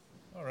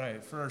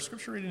right, for our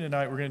scripture reading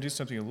tonight, we're going to do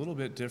something a little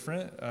bit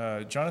different.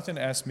 Jonathan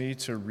asked me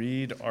to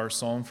read our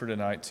psalm for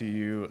tonight to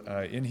you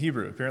in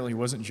Hebrew. Apparently, he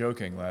wasn't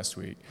joking last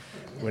week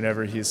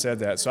whenever he said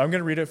that. So I'm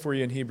going to read it for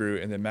you in Hebrew,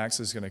 and then Max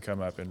is going to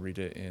come up and read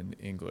it in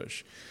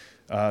English.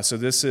 So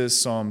this is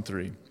Psalm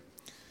 3.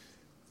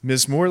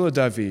 Mizmor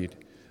LaDavid,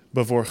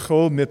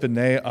 Bavorcho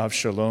mipnei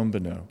Avshalom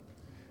beno.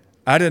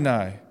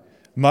 Adonai,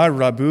 ma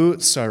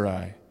rabu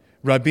sarai,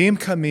 rabim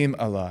kamim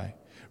alai,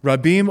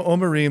 rabim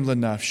omerim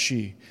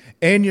lanafshi,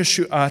 en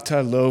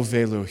yeshuata lo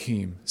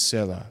velohim,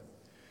 Selah.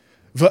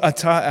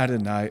 V'ata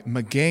Adonai,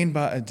 magen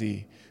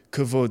ba'adi,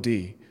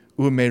 kavodi,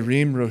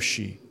 umerim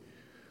roshi.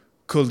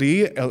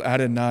 Koli el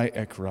Adonai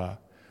ekra,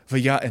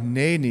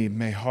 v'ya'aneni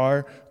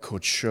mehar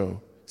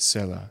kodsho,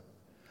 Selah.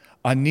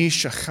 Ani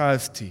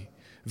shachavti,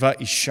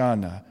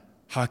 va'ishana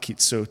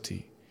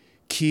hakitzoti,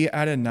 ki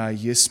Adonai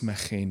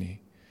yismacheni.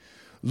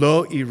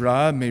 Lo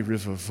ira me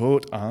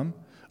rivavot am,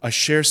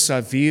 asher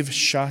saviv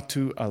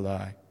shatu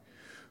alai.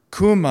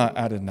 Kuma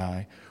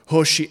Adonai,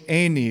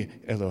 hoshi'eni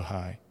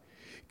Elohai,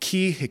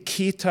 ki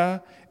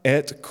hikita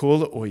et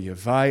kol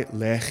oyevai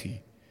lechi,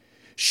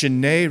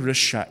 shenei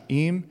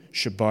risha'im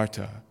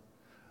shabarta.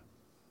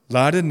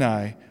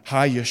 L'Adonai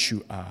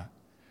ha-yeshu'ah,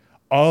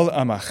 al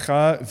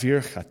amacha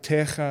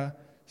virchatecha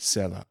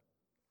Selah.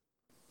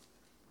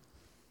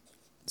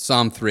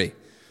 Psalm 3,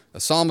 a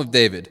psalm of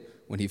David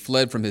when he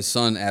fled from his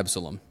son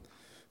Absalom.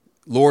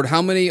 Lord,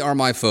 how many are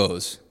my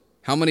foes?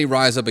 How many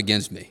rise up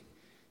against me?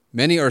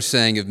 Many are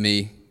saying of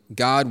me,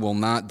 God will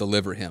not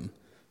deliver him.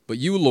 But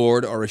you,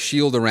 Lord, are a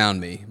shield around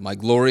me, my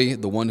glory,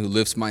 the one who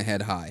lifts my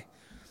head high.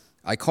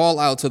 I call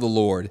out to the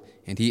Lord,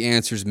 and he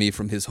answers me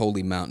from his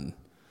holy mountain.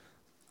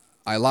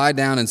 I lie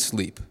down and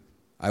sleep.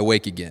 I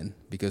wake again,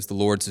 because the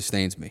Lord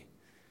sustains me.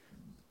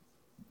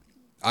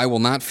 I will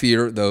not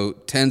fear, though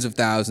tens of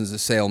thousands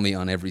assail me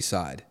on every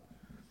side.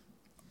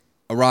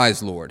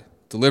 Arise, Lord,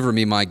 deliver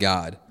me, my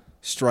God.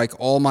 Strike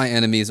all my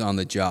enemies on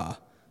the jaw.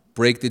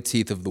 Break the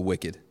teeth of the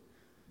wicked.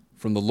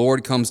 From the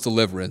Lord comes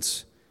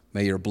deliverance.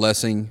 May your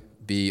blessing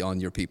be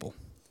on your people.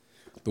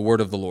 The word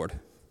of the Lord.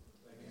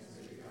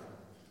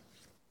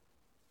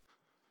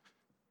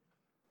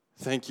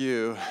 Thank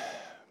you,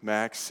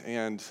 Max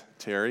and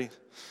Terry.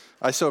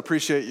 I so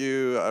appreciate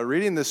you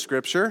reading this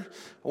scripture.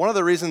 One of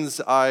the reasons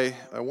I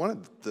wanted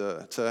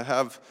to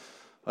have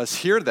us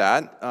hear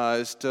that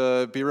is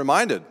to be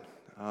reminded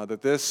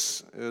that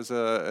this is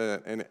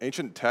an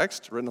ancient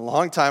text written a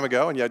long time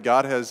ago, and yet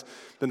God has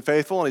been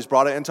faithful and he's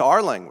brought it into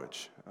our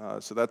language.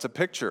 So that's a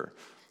picture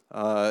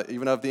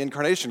even of the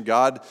incarnation,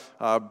 God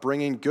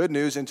bringing good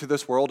news into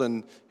this world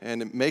and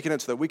making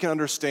it so that we can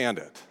understand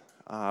it.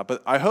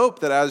 But I hope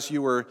that as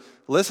you were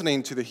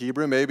listening to the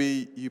Hebrew,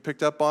 maybe you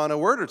picked up on a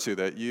word or two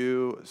that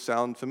you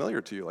sound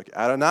familiar to you, like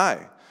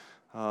Adonai,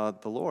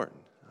 the Lord,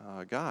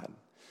 God.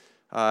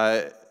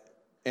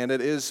 And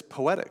it is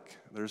poetic.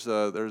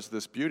 There's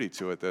this beauty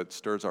to it that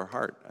stirs our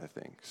heart, I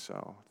think.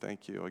 So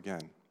thank you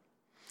again.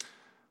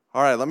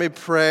 All right, let me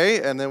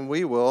pray, and then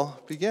we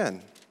will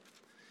begin.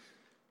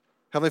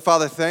 Heavenly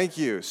Father, thank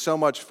you so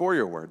much for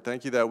your word.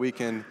 Thank you that we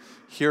can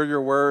hear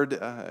your word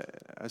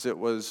as it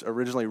was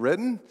originally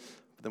written.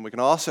 But then we can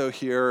also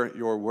hear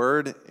your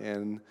word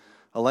in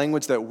a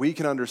language that we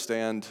can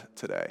understand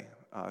today.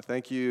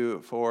 Thank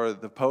you for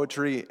the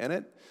poetry in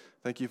it.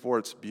 Thank you for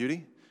its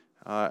beauty,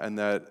 and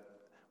that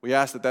we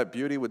ask that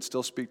beauty would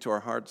still speak to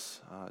our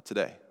hearts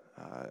today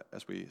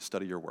as we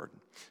study your word.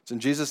 It's in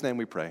Jesus' name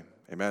we pray.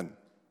 Amen.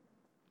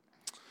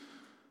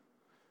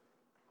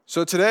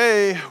 So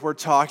today we're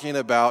talking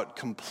about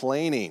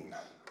complaining.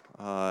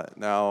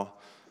 Now,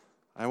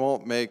 I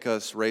won't make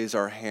us raise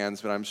our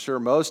hands, but I'm sure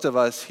most of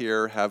us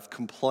here have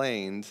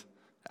complained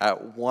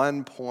at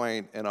one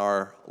point in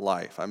our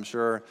life. I'm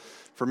sure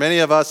for many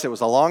of us it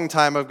was a long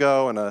time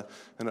ago in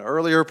an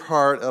earlier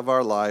part of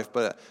our life,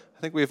 but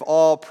I think we've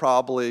all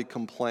probably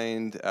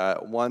complained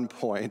at one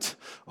point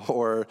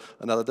or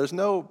another. There's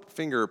no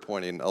finger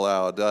pointing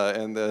allowed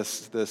in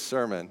this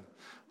sermon.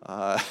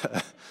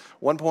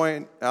 1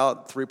 point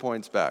out, 3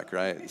 points back,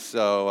 right?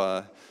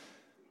 So,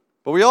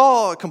 but we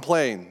all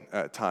complain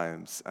at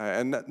times,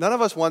 and none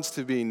of us wants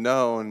to be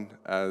known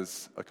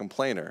as a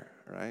complainer,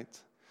 right?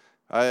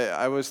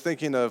 I was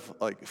thinking of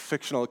like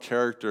fictional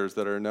characters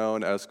that are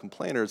known as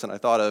complainers, and I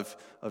thought of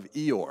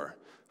Eeyore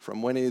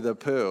from Winnie the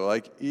Pooh.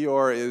 Like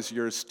Eeyore is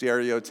your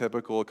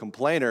stereotypical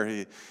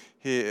complainer.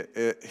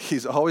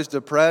 He's always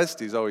depressed.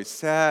 He's always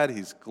sad.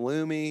 He's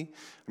gloomy.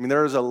 I mean,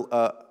 there's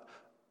a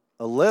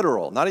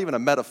literal, not even a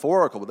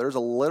metaphorical, but there's a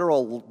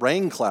literal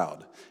rain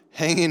cloud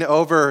hanging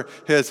over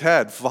his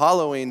head,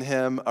 following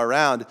him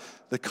around.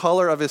 The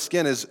color of his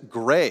skin is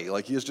gray,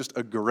 like he is just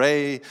a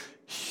gray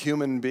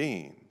human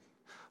being.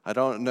 I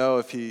don't know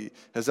if he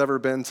has ever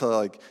been to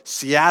like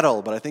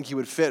Seattle, but I think he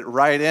would fit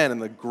right in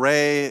the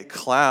gray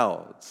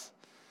clouds.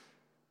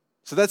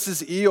 So that's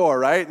this Eeyore,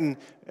 right?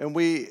 And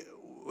we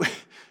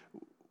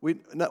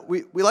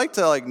like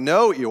to like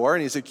know Eeyore,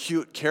 and he's a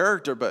cute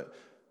character, but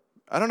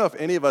I don't know if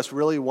any of us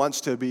really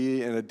wants to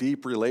be in a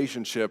deep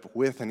relationship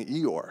with an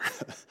Eeyore.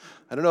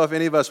 I don't know if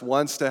any of us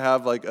wants to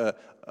have like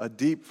a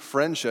deep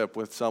friendship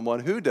with someone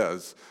who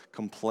does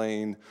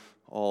complain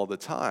all the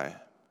time.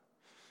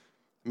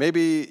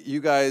 Maybe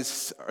you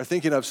guys are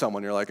thinking of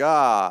someone. You're like,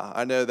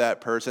 I know that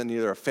person,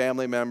 either a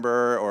family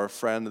member or a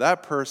friend.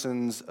 That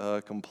person's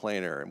a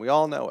complainer, and we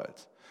all know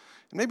it.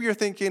 And maybe you're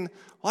thinking,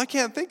 well, I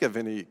can't think of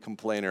any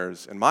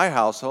complainers in my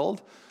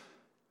household.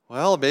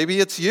 Well, maybe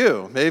it's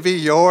you. Maybe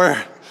you're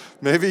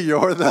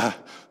the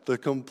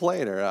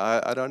complainer.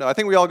 I don't know. I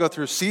think we all go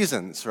through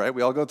seasons, right?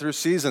 We all go through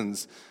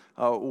seasons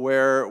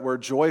where we're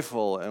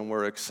joyful and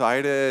we're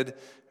excited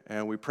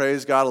and we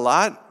praise God a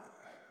lot.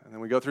 And then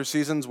we go through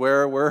seasons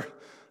where we're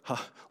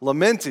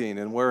lamenting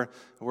and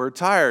we're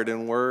tired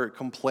and we're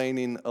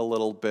complaining a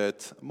little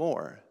bit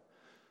more.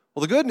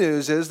 Well, the good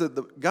news is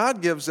that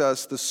God gives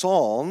us the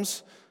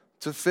Psalms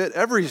to fit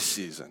every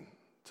season,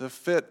 to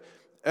fit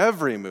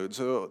every mood.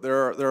 So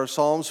there are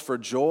psalms for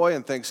joy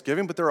and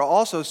thanksgiving, but there are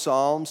also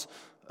psalms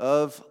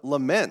of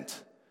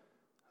lament,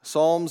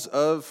 psalms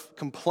of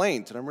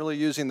complaint. And I'm really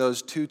using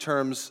those two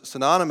terms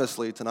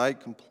synonymously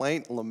tonight,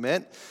 complaint,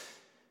 lament.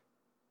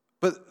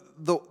 But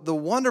the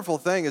wonderful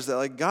thing is that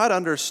like God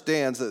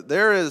understands that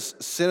there is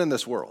sin in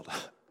this world.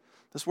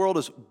 This world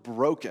is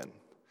broken.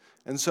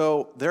 And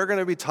so there are going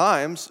to be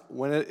times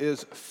when it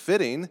is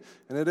fitting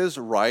and it is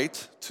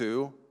right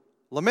to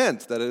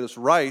lament, that it is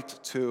right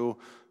to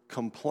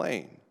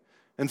complain.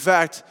 In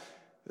fact,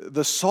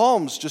 the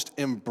Psalms just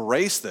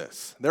embrace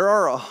this. There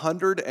are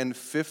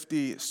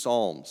 150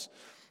 Psalms,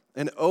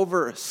 and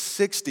over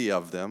 60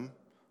 of them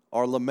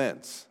are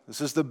laments.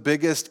 This is the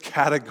biggest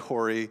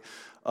category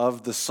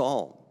of the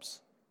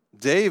Psalms.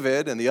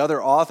 David and the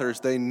other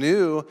authors, they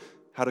knew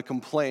how to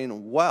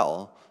complain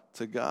well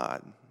to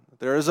God.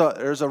 There's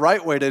a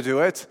right way to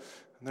do it,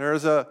 and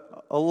there's a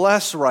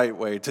less right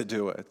way to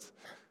do it.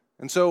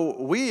 And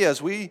so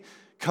as we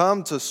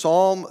come to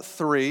Psalm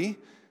 3,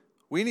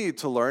 we need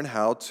to learn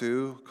how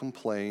to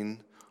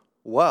complain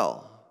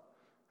well.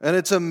 And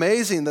it's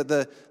amazing that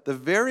the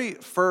very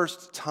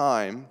first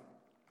time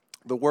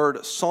the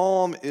word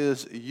psalm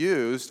is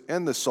used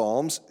in the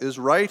Psalms is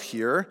right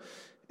here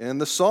in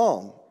the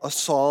psalm, a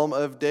psalm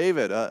of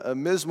David, a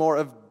mizmor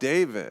of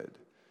David.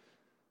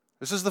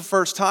 This is the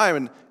first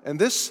time, and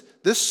this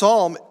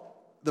psalm,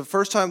 the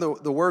first time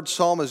the word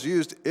psalm is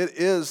used, it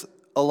is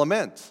a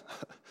lament.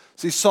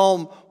 See,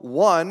 Psalm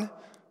 1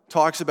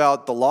 talks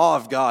about the law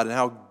of God and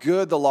how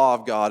good the law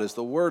of God is,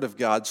 the word of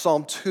God.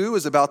 Psalm 2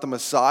 is about the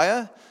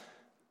Messiah.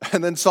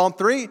 And then Psalm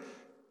 3,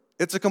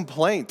 it's a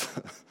complaint.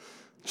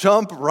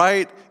 Jump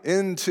right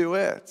into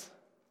it.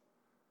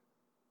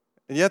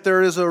 And yet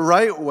there is a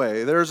right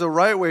way. There's a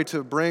right way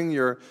to bring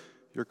your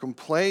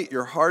complaint,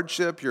 your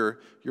hardship, your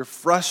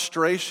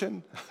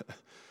frustration,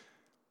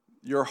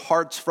 your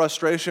heart's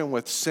frustration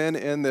with sin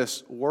in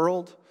this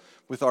world,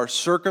 with our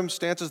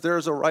circumstances. There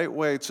is a right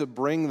way to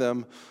bring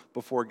them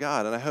before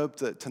God. And I hope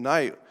that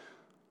tonight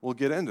we'll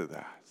get into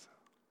that.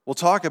 We'll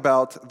talk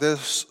about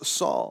this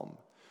psalm.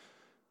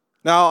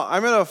 Now,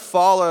 I'm going to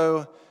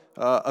follow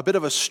a bit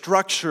of a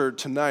structure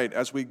tonight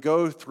as we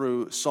go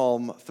through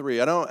Psalm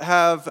 3. I don't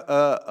have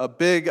a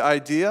big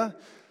idea.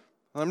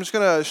 I'm just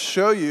going to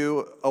show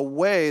you a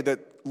way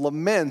that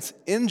laments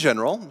in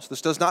general, so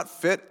this does not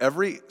fit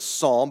every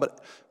psalm,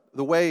 but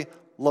the way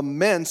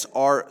laments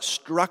are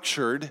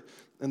structured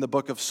in the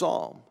book of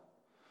Psalm.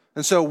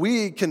 And so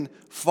we can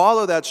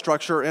follow that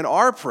structure in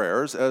our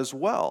prayers as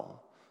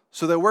well,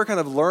 so that we're kind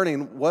of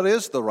learning what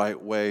is the right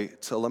way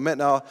to lament.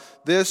 Now,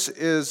 this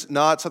is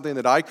not something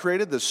that I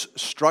created, this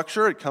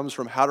structure. It comes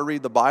from How to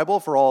Read the Bible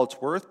for All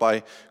It's Worth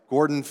by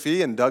Gordon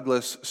Fee and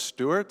Douglas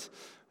Stewart.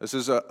 This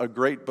is a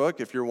great book.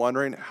 If you're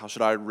wondering, how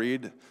should I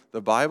read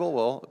the Bible?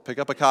 Well, pick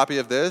up a copy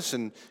of this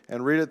and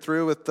read it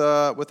through with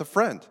a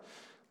friend.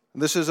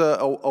 This is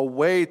a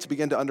way to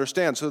begin to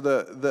understand. So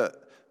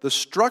the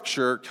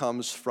structure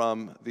comes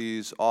from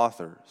these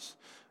authors.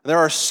 There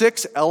are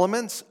 6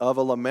 elements of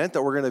a lament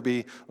that we're going to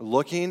be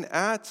looking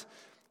at,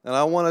 and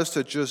I want us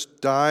to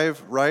just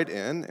dive right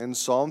in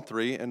Psalm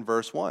 3 and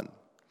verse 1.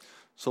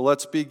 So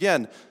let's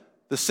begin.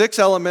 The 6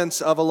 elements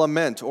of a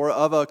lament or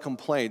of a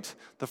complaint.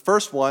 The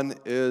first one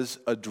is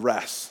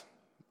address.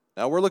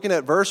 Now we're looking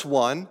at verse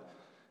 1,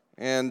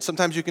 and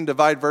sometimes you can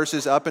divide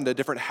verses up into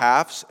different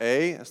halves.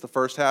 A is the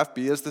first half,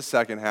 B is the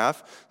second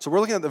half. So we're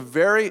looking at the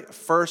very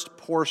first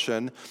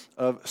portion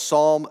of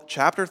Psalm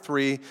chapter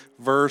 3,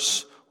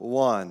 verse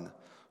 1.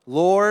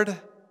 Lord,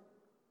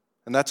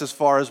 and that's as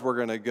far as we're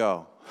going to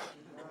go.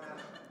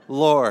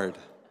 Lord,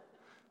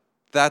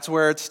 that's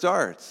where it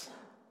starts.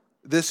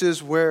 This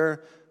is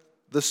where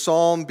the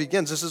psalm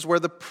begins. This is where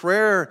the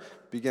prayer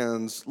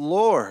begins.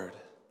 Lord,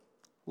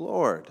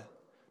 Lord.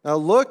 Now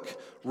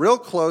look real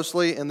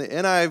closely in the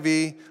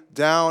NIV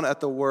down at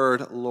the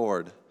word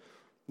Lord.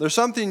 There's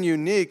something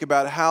unique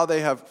about how they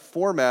have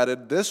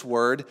formatted this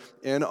word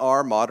in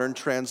our modern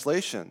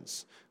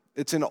translations.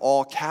 It's in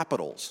all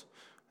capitals.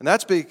 And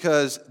that's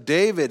because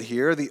David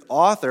here, the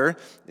author,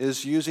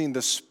 is using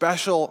the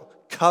special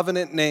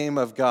covenant name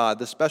of God,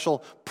 the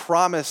special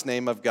promise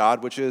name of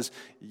God, which is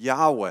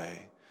Yahweh.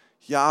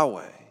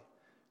 Yahweh.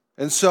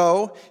 And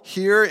so,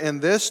 here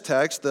in this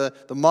text, the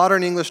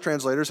modern English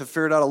translators have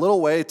figured out a little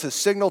way to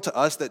signal to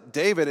us that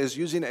David is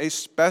using a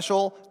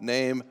special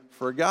name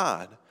for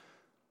God.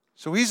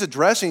 So he's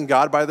addressing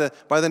God by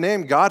the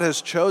name God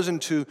has chosen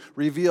to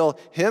reveal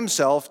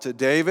himself to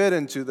David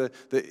and to the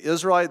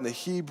Israelite and the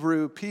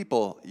Hebrew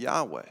people,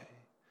 Yahweh,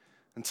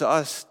 and to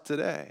us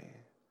today.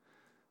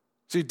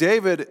 See,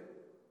 David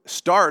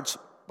starts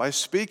by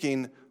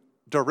speaking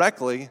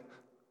directly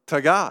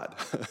to God.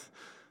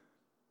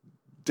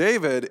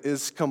 David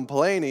is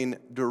complaining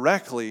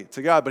directly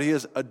to God, but he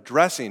is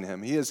addressing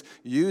him. He is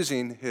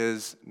using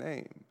his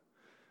name.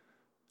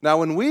 Now,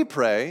 when we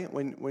pray,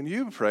 when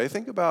you pray,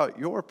 think about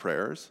your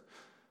prayers.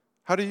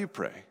 How do you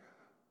pray?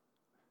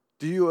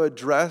 Do you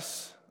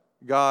address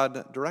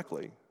God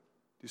directly?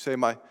 Do you say,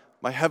 my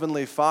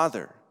heavenly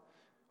Father?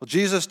 Well,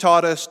 Jesus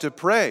taught us to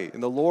pray in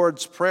the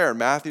Lord's Prayer,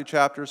 Matthew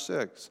chapter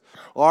 6.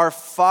 Our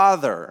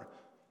Father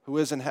who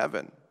is in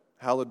heaven,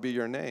 hallowed be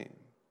your name.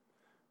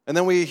 And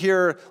then we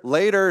hear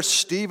later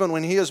Stephen,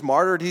 when he is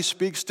martyred, he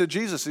speaks to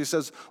Jesus. He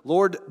says,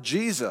 Lord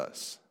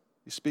Jesus.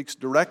 He speaks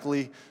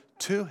directly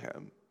to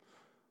him.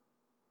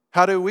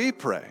 How do we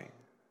pray?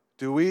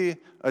 Do we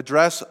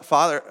address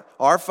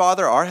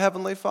our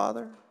Heavenly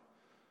Father?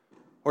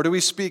 Or do we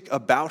speak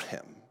about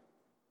him?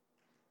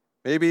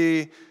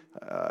 Maybe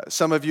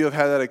some of you have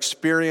had that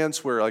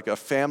experience where like a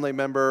family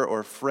member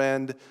or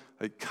friend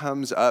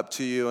comes up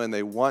to you and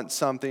they want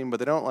something, but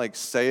they don't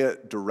say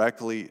it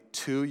directly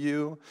to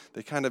you.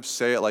 They kind of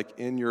say it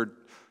in your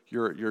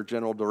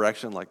general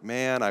direction,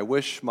 man, I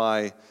wish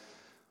my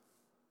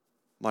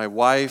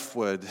wife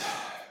would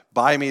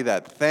buy me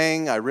that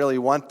thing. I really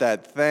want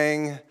that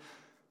thing.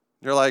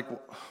 You're like,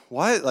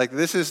 what?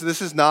 This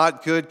is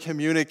not good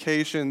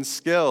communication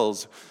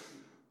skills.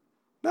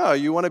 No,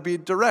 you want to be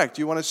direct.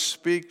 You want to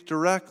speak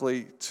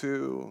directly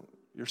to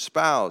your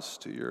spouse,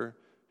 to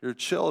your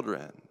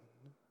children.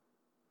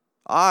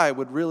 I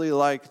would really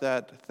like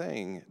that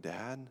thing,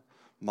 Dad,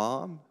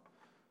 Mom.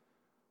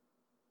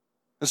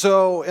 And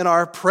so in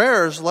our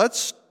prayers,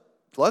 let's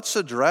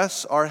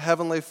address our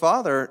Heavenly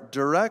Father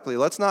directly.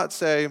 Let's not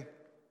say,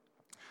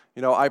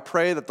 I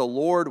pray that the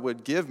Lord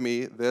would give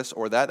me this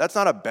or that. That's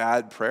not a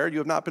bad prayer. You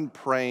have not been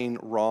praying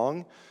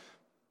wrong.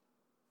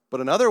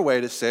 But another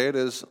way to say it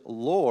is,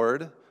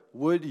 Lord,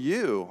 would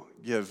you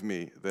give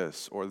me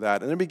this or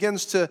that? And it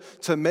begins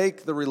to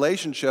make the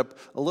relationship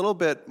a little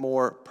bit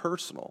more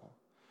personal.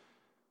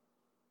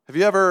 Have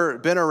you ever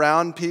been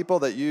around people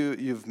that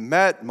you've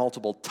met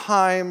multiple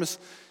times,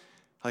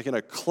 like in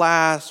a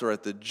class or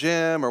at the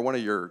gym, or one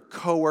of your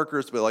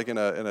coworkers, but in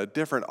a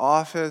different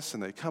office,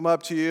 and they come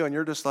up to you and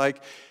you're just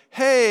like,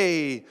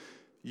 hey,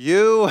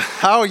 you,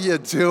 how you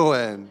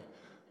doing?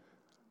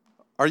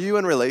 Are you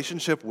in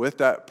relationship with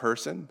that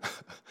person?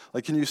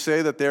 Can you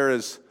say that there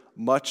is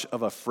much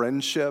of a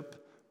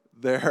friendship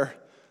there?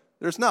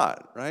 There's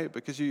not, right?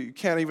 Because you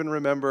can't even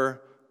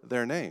remember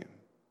their name.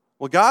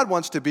 Well, God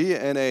wants to be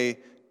in a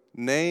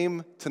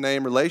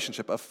name-to-name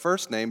relationship, a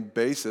first-name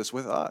basis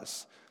with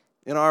us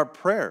in our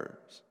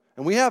prayers.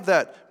 And we have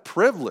that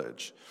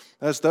privilege.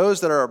 As those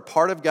that are a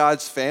part of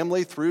God's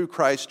family through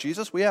Christ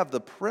Jesus, we have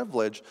the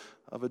privilege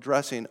of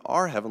addressing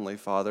our Heavenly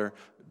Father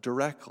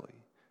directly.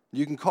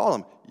 You can call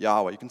him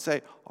Yahweh. You can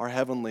say, our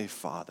Heavenly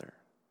Father.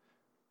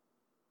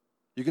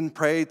 You can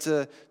pray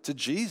to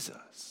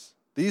Jesus.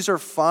 These are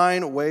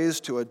fine ways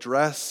to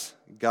address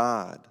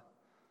God.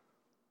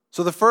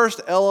 So the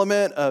first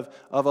element of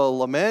a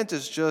lament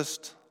is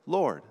just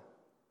Lord,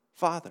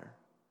 Father,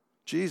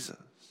 Jesus,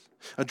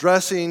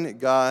 addressing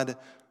God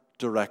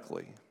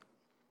directly.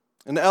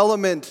 And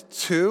element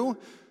 2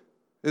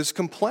 is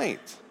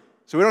complaint.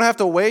 So we don't have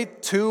to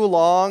wait too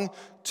long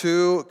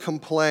to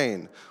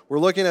complain. We're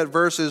looking at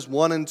verses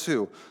 1 and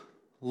 2.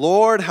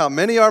 Lord, how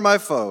many are my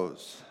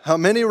foes? How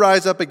many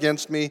rise up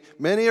against me?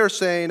 Many are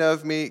saying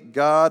of me,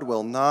 God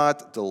will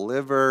not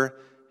deliver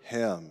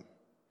him.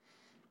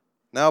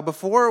 Now,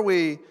 before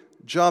we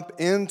jump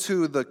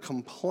into the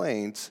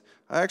complaint,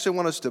 I actually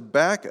want us to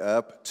back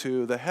up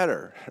to the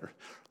header.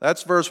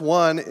 That's verse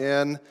 1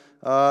 in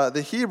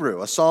the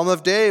Hebrew, a psalm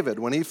of David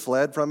when he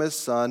fled from his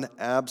son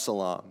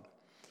Absalom.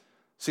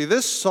 See,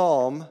 this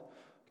psalm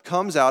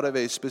comes out of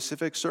a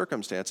specific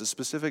circumstance, a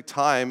specific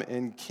time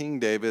in King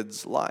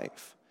David's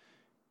life.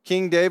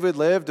 King David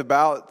lived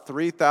about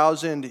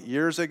 3,000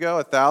 years ago,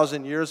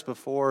 1,000 years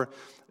before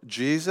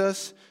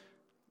Jesus.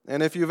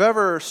 And if you've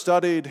ever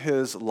studied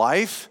his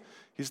life,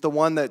 he's the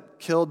one that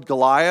killed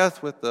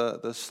Goliath with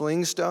the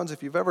sling stones.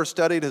 If you've ever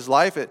studied his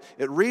life, it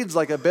reads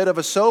like a bit of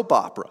a soap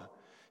opera.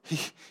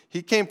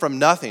 He came from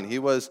nothing. He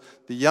was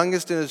the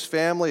youngest in his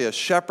family, a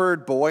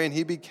shepherd boy, and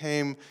he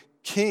became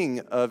king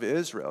of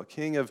Israel,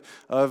 king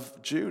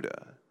of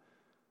Judah.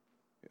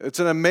 It's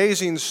an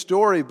amazing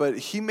story, but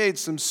he made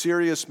some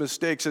serious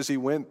mistakes as he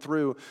went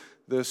through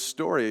this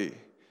story.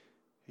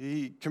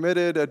 He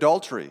committed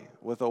adultery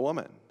with a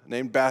woman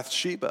named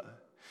Bathsheba.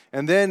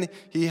 And then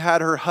he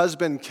had her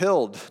husband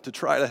killed to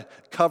try to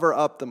cover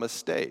up the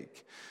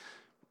mistake.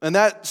 And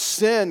that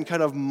sin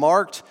kind of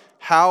marked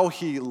how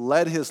he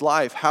led his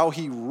life, how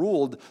he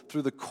ruled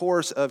through the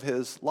course of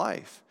his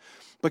life.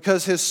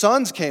 Because his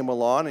sons came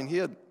along, and he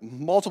had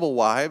multiple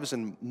wives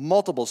and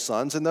multiple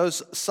sons, and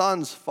those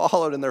sons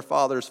followed in their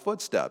father's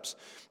footsteps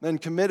and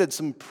committed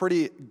some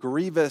pretty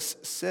grievous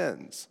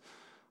sins.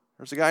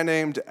 There's a guy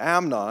named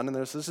Amnon, and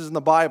this is in the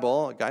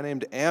Bible, a guy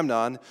named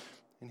Amnon,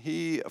 and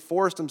he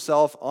forced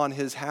himself on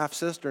his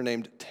half-sister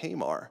named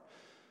Tamar.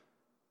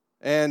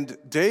 And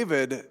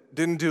David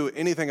didn't do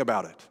anything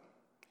about it.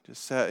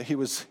 Just said he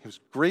was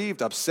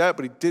grieved, upset,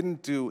 but he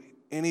didn't do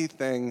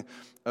anything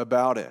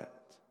about it.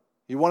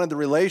 He wanted the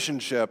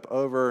relationship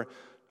over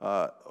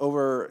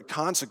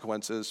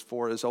consequences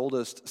for his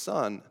oldest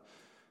son.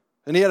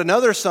 And he had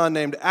another son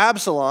named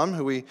Absalom,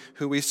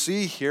 who we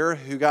see here,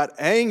 who got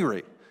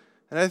angry.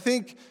 And I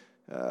think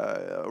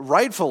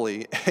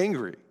rightfully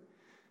angry.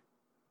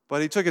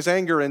 But he took his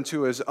anger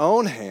into his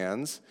own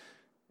hands,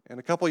 and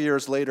a couple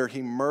years later,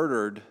 he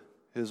murdered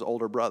his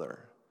older brother.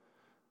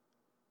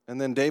 And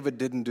then David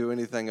didn't do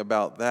anything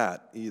about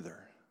that either.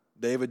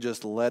 David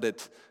just let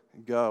it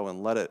go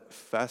and let it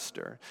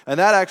fester. And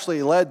that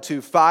actually led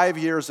to 5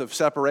 years of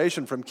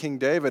separation from King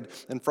David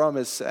and from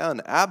his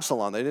son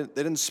Absalom. They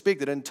didn't speak,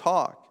 they didn't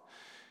talk.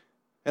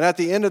 And at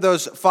the end of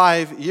those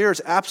 5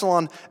 years,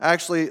 Absalom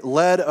actually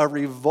led a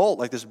revolt,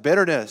 like this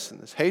bitterness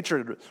and this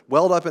hatred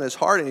welled up in his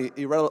heart, and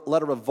he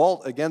led a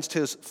revolt against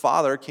his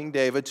father, King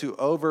David, to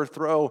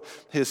overthrow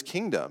his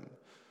kingdom.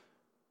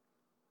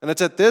 And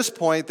it's at this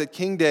point that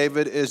King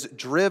David is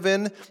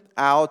driven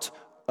out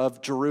of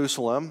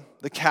Jerusalem,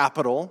 the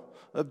capital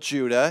of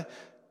Judah,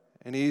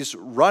 and he's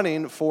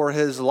running for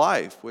his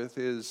life with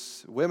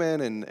his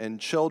women and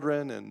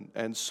children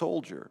and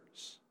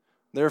soldiers.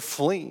 They're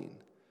fleeing.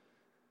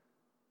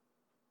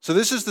 So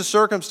this is the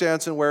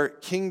circumstance in where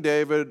King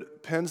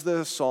David pens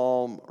the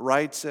psalm,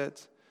 writes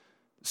it,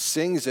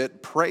 sings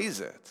it, prays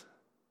it.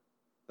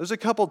 There's a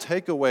couple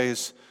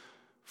takeaways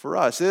for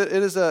us. It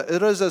is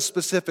a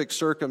specific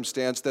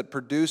circumstance that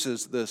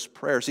produces this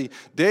prayer. See,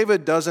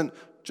 David doesn't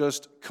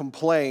just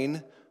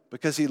complain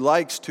because he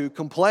likes to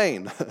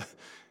complain.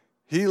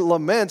 He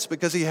laments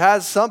because he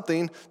has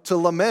something to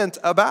lament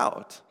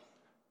about.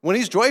 When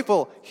he's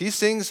joyful, he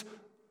sings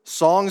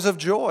songs of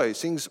joy,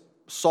 sings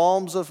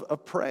psalms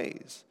of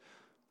praise.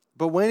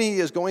 But when he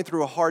is going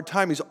through a hard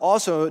time, he's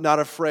also not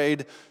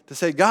afraid to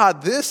say,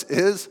 God, this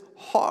is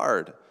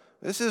hard.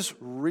 This is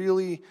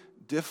really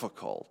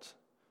difficult.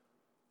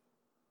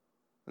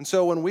 And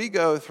so when we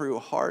go through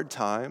hard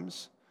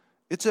times,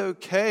 it's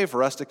okay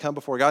for us to come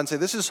before God and say,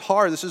 this is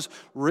hard, this is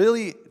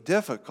really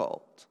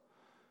difficult.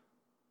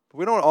 But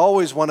we don't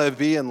always want to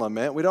be in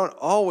lament. We don't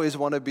always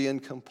want to be in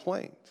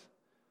complaint.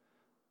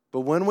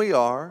 But when we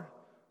are,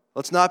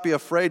 let's not be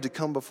afraid to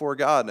come before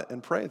God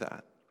and pray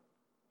that.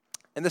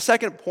 And the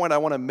second point I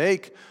want to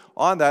make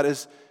on that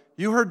is,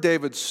 you heard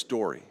David's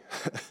story.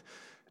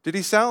 Did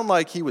he sound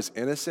like he was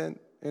innocent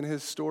in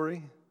his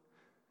story?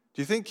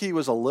 Do you think he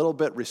was a little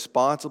bit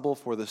responsible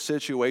for the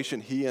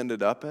situation he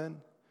ended up in?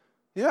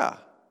 Yeah,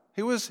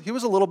 he was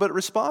a little bit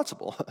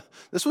responsible.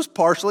 This was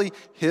partially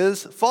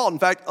his fault. In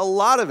fact, a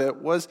lot of it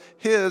was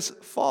his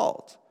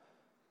fault.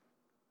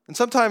 And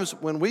sometimes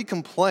when we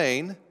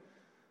complain,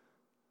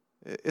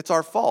 it's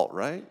our fault,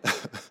 right?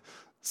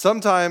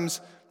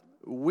 Sometimes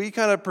we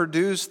kind of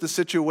produce the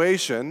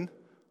situation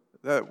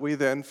that we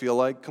then feel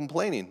like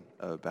complaining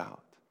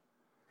about.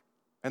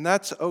 And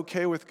that's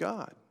okay with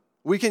God.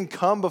 We can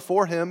come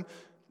before him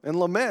and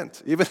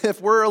lament, even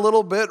if we're a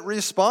little bit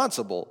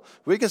responsible.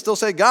 We can still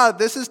say, God,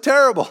 this is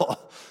terrible.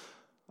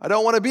 I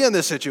don't want to be in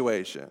this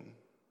situation.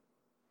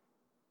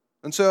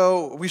 And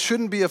so we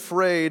shouldn't be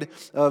afraid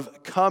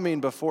of coming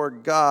before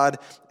God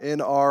in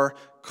our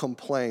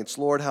complaints.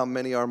 Lord, how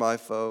many are my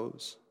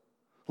foes?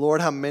 Lord,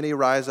 how many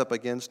rise up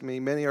against me?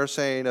 Many are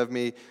saying of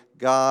me,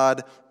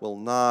 God will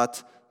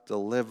not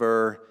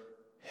deliver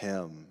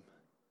him.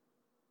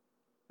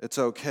 It's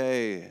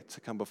okay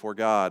to come before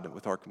God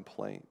with our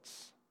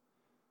complaints,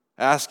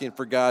 asking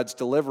for God's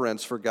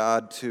deliverance, for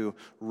God to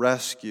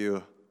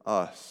rescue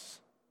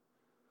us.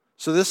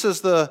 So this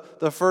is the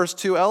first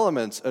two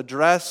elements,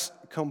 address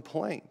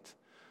complaint.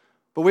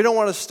 But we don't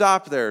want to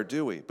stop there,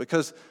 do we?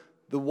 Because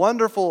the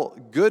wonderful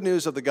good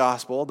news of the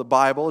gospel, the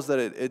Bible, is that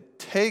it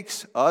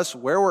takes us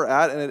where we're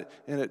at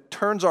and it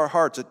turns our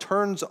hearts, it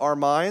turns our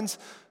minds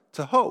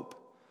to hope,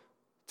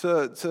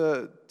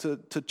 to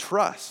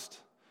trust.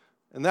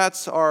 And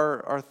that's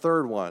our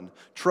third one,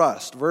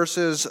 trust.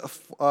 Verses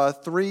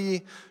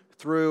 3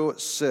 through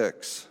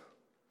 6.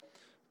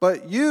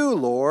 But you,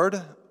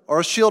 Lord, are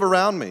a shield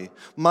around me,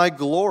 my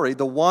glory,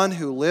 the one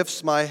who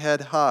lifts my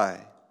head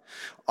high.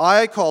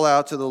 I call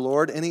out to the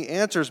Lord, and he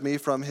answers me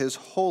from his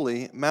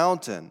holy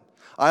mountain.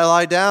 I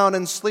lie down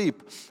and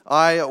sleep.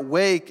 I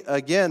wake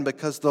again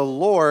because the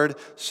Lord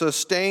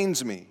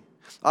sustains me.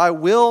 I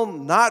will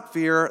not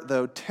fear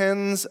though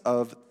tens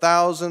of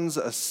thousands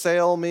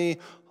assail me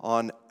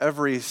on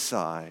every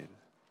side.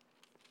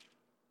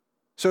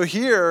 So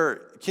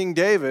here, King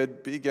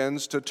David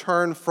begins to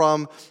turn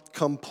from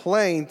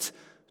complaint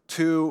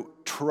to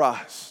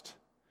trust.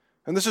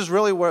 And this is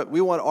really what we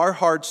want our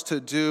hearts to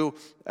do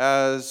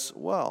as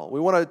well. We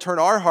want to turn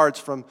our hearts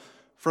from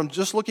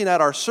just looking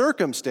at our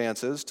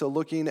circumstances to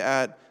looking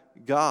at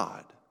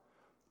God,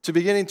 to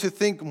beginning to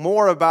think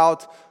more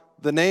about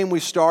the name we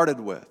started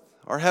with,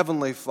 our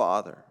Heavenly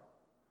Father.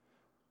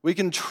 We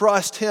can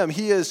trust Him.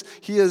 He is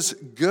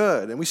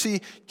good. And we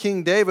see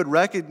King David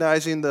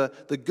recognizing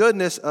the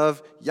goodness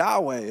of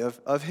Yahweh,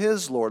 of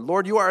his Lord.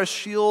 Lord, you are a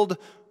shield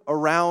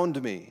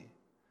around me.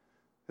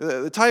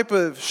 The type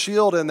of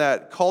shield in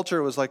that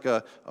culture was like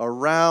a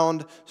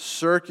round,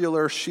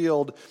 circular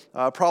shield,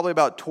 probably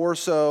about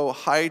torso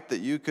height that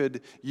you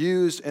could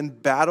use in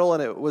battle,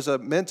 and it was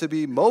meant to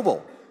be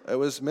mobile. It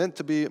was meant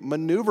to be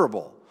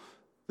maneuverable.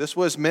 This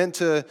was meant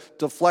to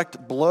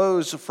deflect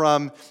blows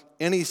from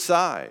any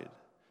side.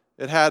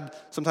 It had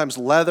sometimes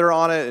leather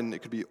on it, and it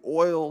could be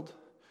oiled.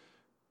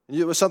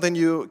 It was something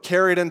you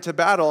carried into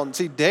battle. And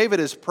see, David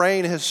is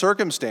praying his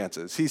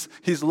circumstances.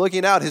 He's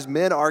looking out. His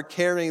men are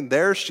carrying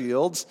their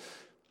shields.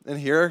 And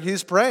here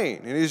he's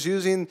praying. And he's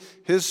using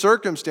his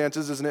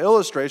circumstances as an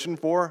illustration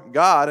for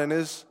God and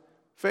his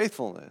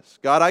faithfulness.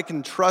 God, I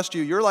can trust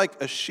you. You're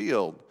like a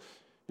shield.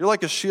 You're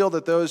like a shield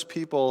that those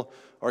people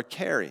are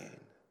carrying.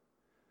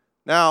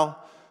 Now,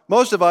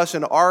 most of us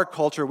in our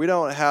culture, we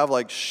don't have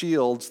like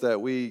shields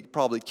that we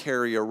probably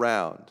carry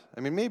around.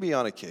 I mean, maybe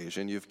on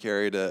occasion you've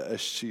carried a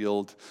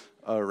shield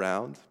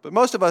around, but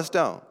most of us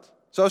don't.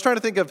 So I was trying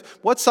to think of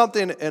what's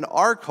something in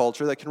our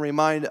culture that can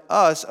remind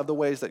us of the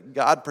ways that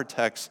God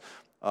protects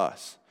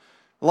us.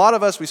 A lot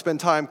of us, we spend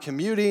time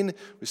commuting,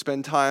 we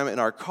spend time in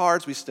our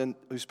cars, we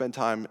spend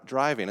time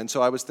driving. And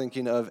so I was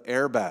thinking of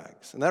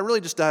airbags. And that really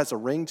just has a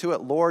ring to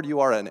it. Lord, you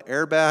are an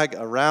airbag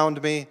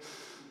around me.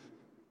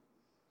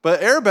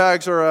 But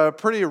airbags are a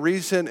pretty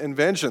recent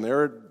invention.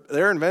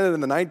 They're invented in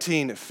the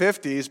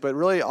 1950s, but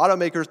really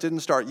automakers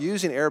didn't start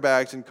using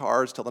airbags in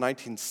cars till the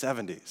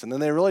 1970s. And then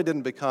they really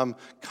didn't become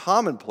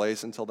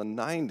commonplace until the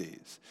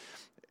 90s.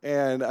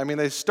 And I mean,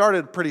 they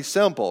started pretty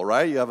simple,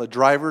 right? You have a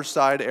driver's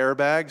side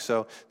airbag,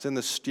 so it's in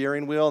the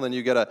steering wheel, and then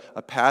you get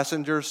a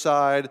passenger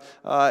side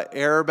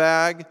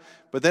airbag.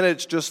 But then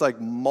it's just like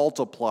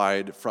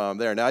multiplied from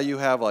there. Now you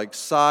have like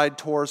side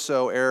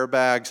torso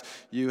airbags,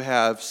 you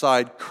have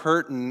side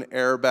curtain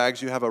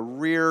airbags, you have a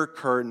rear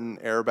curtain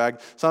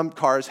airbag. Some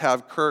cars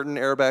have curtain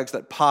airbags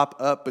that pop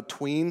up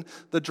between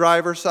the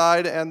driver's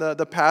side and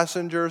the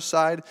passenger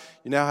side.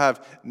 You now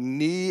have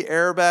knee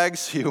airbags,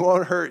 so you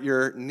won't hurt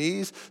your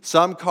knees.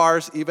 Some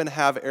cars even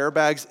have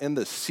airbags in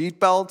the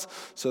seatbelt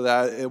so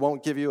that it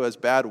won't give you as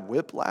bad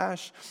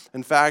whiplash.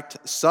 In fact,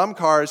 some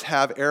cars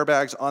have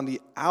airbags on the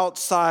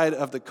outside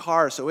of the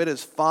car, so it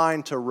is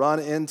fine to run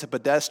into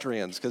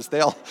pedestrians because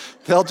they'll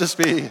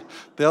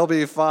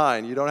be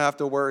fine. You don't have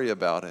to worry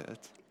about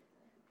it.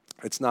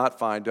 It's not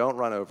fine. Don't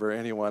run over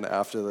anyone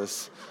after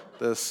this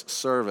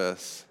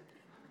service.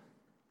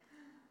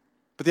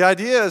 But the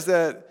idea is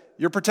that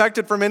you're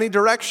protected from any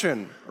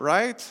direction,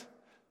 right?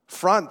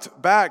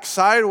 Front, back,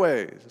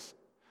 sideways.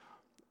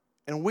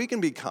 And we can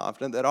be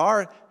confident that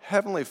our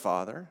Heavenly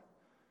Father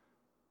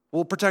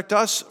will protect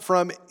us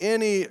from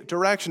any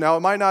direction. Now, it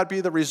might not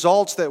be the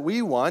results that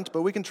we want,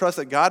 but we can trust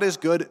that God is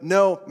good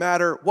no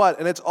matter what.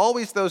 And it's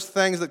always those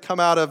things that come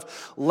out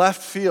of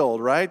left field,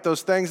 right?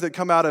 Those things that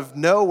come out of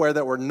nowhere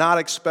that we're not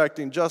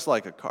expecting, just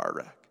like a car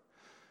wreck.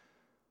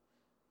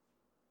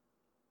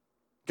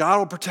 God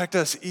will protect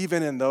us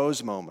even in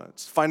those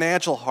moments.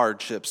 Financial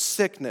hardships,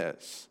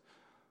 sickness,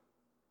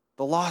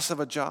 the loss of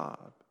a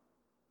job,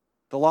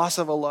 the loss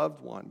of a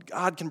loved one.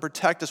 God can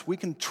protect us. We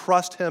can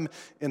trust Him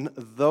in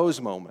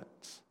those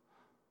moments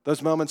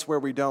where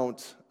we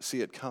don't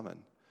see it coming.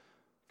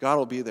 God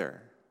will be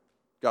there.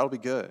 God will be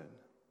good.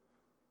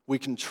 We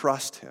can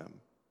trust Him.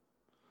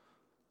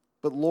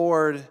 But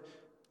Lord,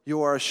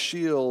 you are a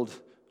shield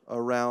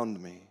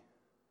around me.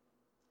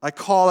 I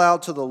call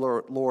out to the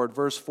Lord,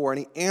 verse 4,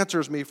 and He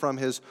answers me from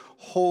His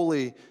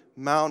holy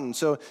mountain.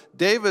 So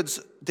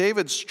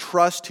David's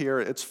trust here,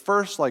 it's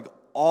first like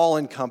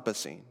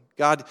all-encompassing.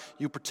 God,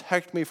 you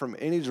protect me from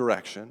any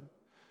direction.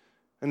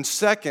 And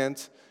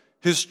second,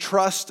 his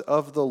trust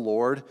of the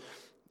Lord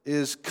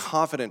is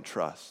confident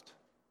trust.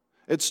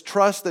 It's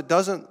trust that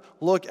doesn't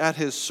look at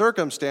his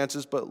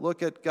circumstances, but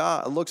looks at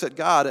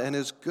God and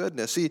His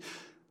goodness. See,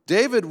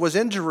 David was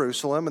in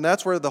Jerusalem, and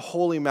that's where the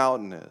Holy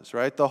Mountain is,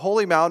 right? The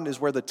Holy Mountain is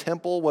where the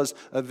temple was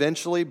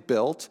eventually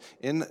built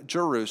in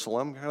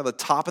Jerusalem, kind of the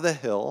top of the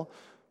hill.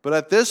 But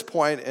at this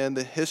point in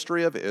the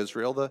history of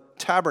Israel, the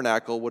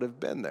tabernacle would have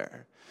been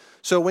there.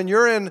 So when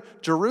you're in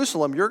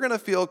Jerusalem, you're going to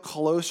feel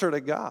closer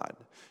to God.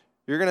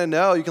 You're going to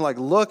know, you can like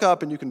look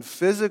up and you can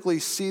physically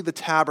see the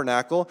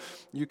tabernacle.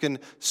 You can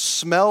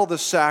smell the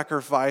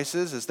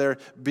sacrifices as they're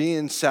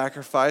being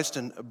sacrificed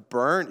and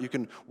burnt. You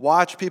can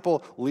watch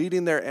people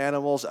leading their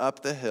animals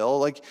up the hill.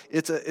 Like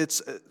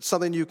it's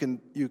something you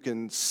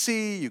can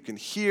see, you can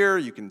hear,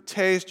 you can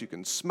taste, you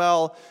can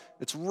smell.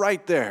 It's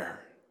right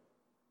there.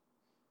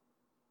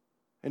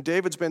 And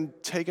David's been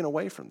taken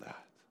away from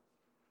that.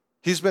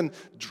 He's been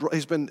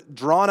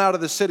drawn out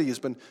of the city. He's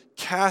been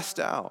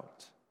cast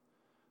out.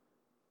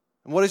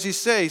 And what does he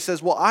say? He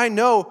says, well, I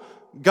know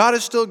God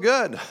is still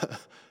good.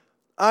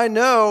 I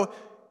know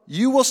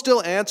you will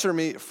still answer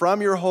me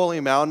from your holy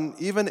mountain,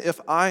 even if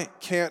I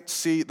can't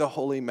see the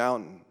holy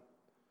mountain.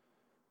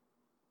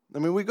 I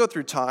mean, we go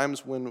through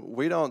times when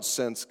we don't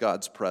sense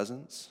God's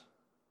presence,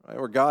 right?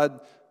 Where God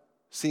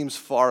seems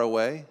far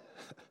away.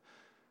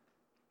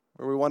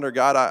 Where we wonder,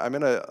 God, I'm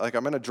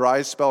in a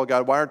dry spell.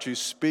 God, why aren't you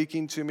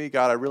speaking to me?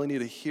 God, I really need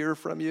to hear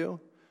from you.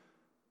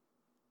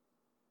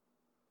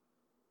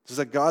 Does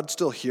that God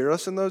still hear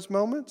us in those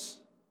moments?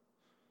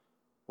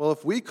 Well,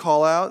 if we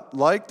call out,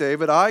 like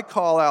David, I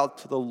call out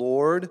to the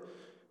Lord,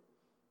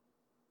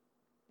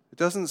 it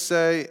doesn't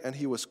say, and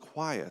he was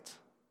quiet.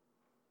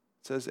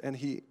 It says, and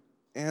he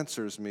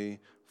answers me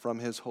from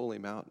his holy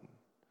mountain.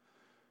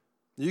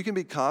 You can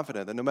be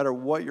confident that no matter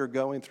what you're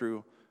going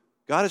through,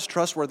 God is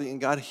trustworthy and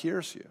God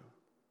hears you.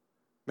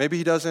 Maybe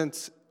he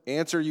doesn't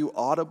answer you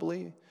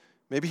audibly.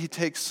 Maybe he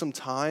takes some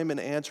time in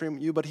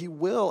answering you, but he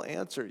will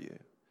answer you.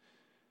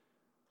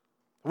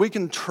 We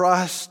can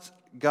trust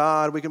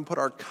God. We can put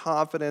our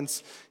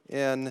confidence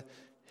in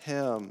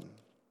him.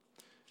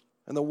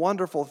 And the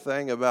wonderful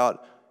thing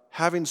about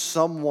having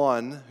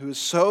someone who is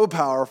so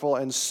powerful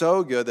and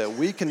so good that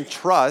we can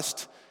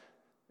trust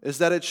is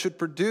that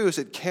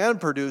it can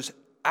produce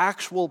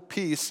actual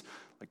peace,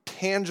 like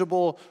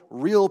tangible,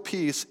 real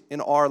peace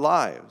in our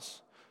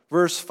lives.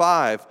 Verse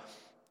 5,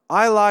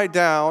 I lie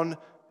down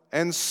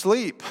and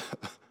sleep.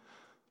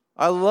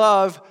 I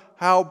love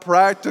how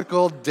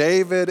practical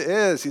David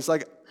is. He's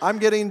like, I'm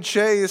getting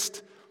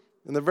chased,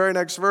 in the very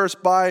next verse,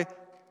 by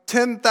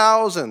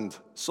 10,000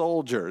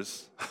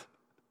 soldiers.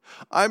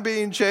 I'm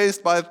being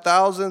chased by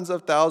thousands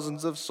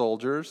of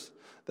soldiers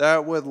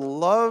that would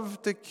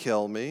love to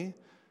kill me,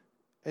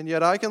 and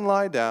yet I can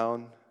lie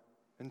down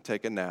and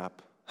take a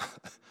nap.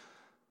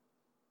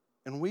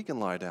 And we can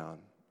lie down,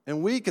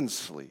 and we can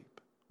sleep.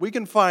 We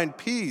can find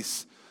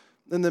peace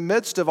in the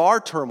midst of our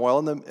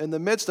turmoil, in the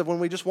midst of when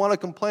we just want to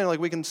complain. Like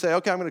we can say,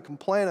 okay, I'm going to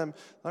complain. I'm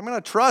going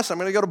to trust. I'm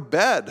going to go to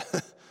bed.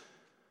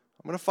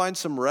 I'm going to find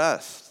some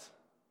rest.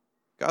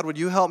 God, would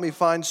you help me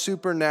find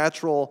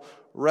supernatural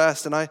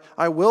rest? And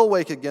I will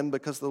wake again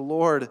because the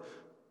Lord,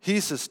 he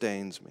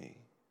sustains me.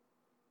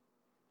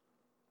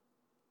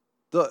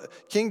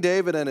 King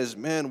David and his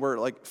men were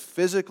like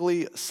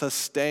physically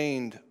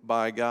sustained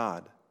by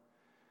God.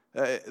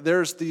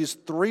 There's these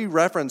three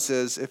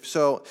references. If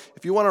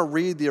you want to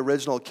read the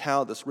original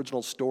account, this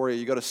original story,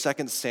 you go to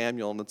 2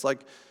 Samuel, and it's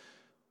like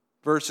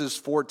verses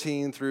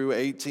 14 through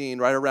 18,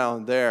 right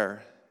around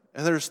there.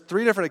 And there's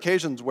three different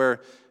occasions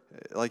where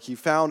like he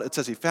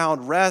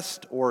found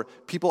rest, or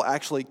people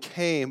actually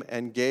came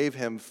and gave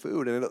him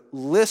food. And it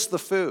lists the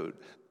food.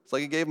 It's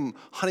like he gave him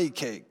honey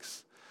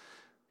cakes.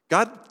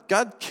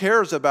 God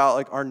cares about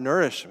like our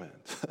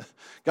nourishment.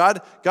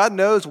 God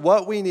knows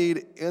what we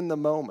need in the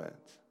moment.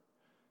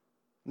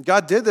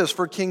 God did this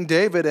for King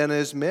David and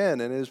his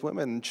men and his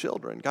women and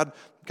children.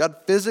 God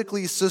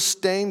physically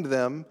sustained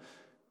them,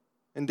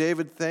 and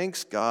David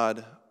thanks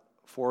God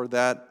for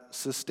that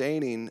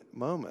sustaining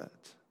moment.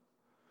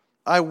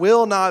 I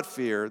will not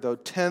fear, though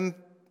tens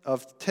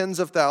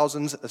of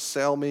thousands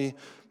assail me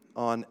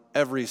on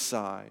every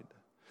side.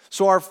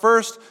 So our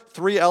first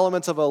three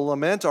elements of a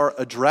lament are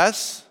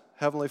address,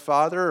 Heavenly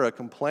Father, a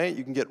complaint.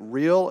 You can get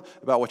real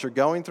about what you're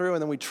going through,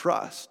 and then we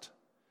trust.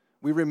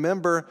 We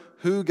remember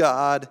who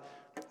God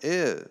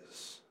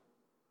is.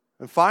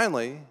 And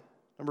finally,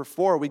 number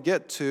 4, we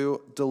get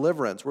to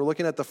deliverance. We're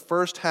looking at the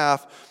first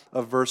half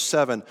of verse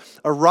 7.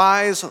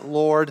 Arise,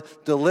 Lord,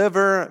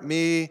 deliver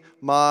me,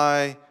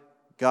 my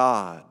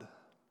God.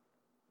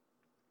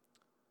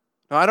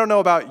 Now, I don't know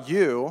about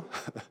you,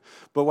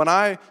 but when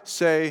I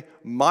say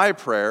my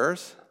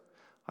prayers,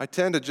 I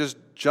tend to just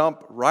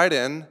jump right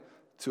in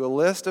to a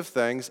list of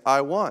things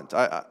I want.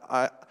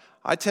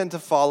 I tend to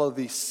follow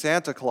the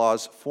Santa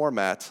Claus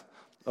format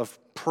of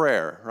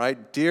prayer,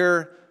 right?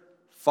 Dear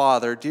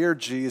Father, dear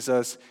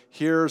Jesus,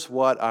 here's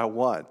what I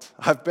want.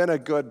 I've been a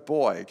good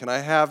boy. Can I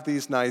have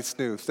these nice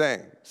new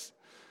things?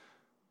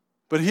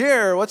 But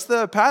here, what's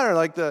the pattern?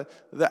 Like the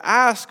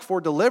ask for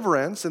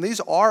deliverance, and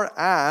these are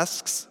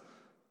asks.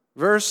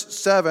 Verse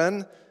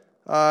 7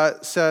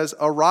 says,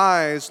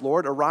 arise,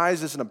 Lord.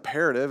 Arise is an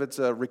imperative. It's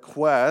a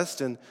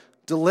request. And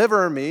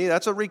deliver me,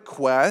 that's a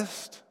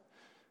request.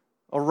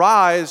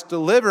 Arise,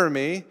 deliver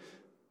me.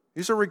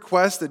 These are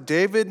requests that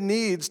David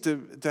needs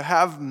to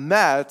have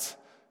met.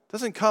 It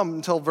doesn't come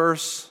until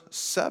verse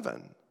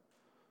 7.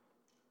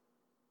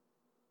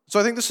 So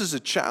I think this is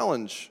a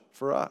challenge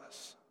for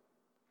us.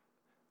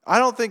 I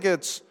don't think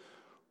it's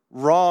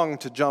wrong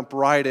to jump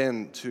right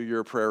into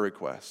your prayer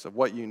requests of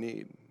what you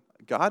need.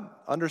 God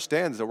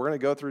understands that we're going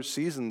to go through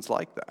seasons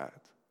like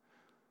that.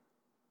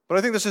 But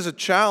I think this is a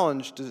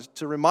challenge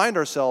to remind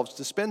ourselves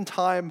to spend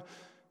time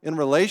in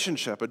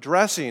relationship,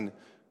 addressing,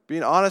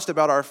 being honest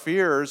about our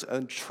fears,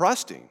 and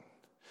trusting.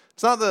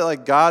 It's not that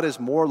like God is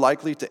more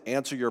likely to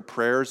answer your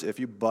prayers if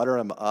you butter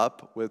him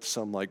up with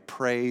some like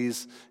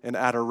praise and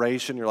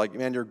adoration. You're like,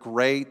 man, you're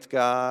great,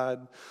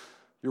 God.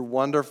 You're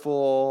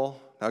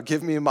wonderful. Now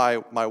give me my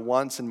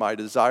wants and my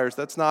desires.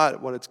 That's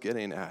not what it's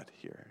getting at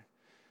here.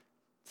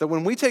 That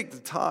when we take the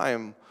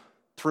time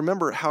to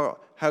remember how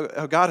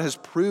God has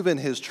proven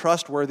his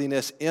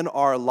trustworthiness in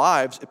our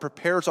lives, it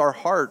prepares our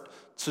heart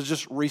to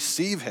just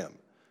receive him,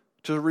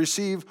 to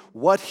receive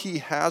what he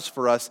has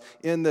for us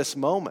in this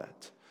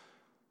moment.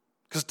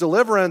 Because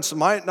deliverance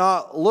might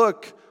not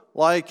look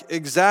like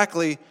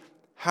exactly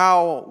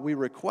how we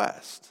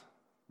request.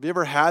 Have you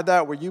ever had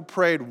that where you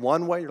prayed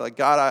one way? You're like,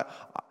 God,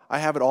 I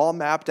have it all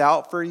mapped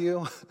out for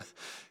you.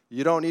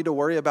 You don't need to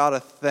worry about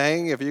a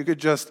thing. If you could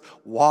just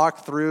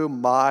walk through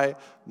my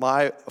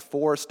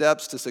 4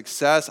 steps to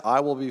success,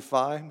 I will be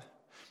fine.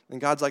 And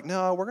God's like,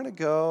 no, we're going to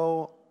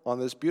go on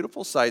this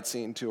beautiful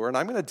sightseeing tour, and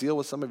I'm going to deal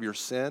with some of your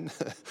sin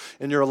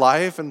in your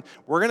life, and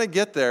we're going to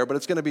get there, but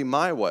it's going to be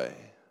my way.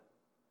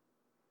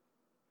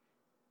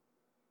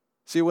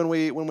 See, when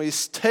we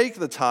take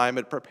the time,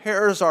 it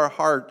prepares our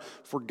heart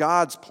for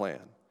God's plan,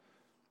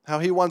 how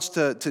he wants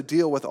to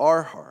deal with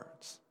our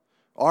hearts,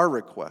 our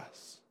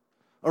requests.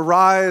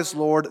 Arise,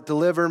 Lord,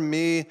 deliver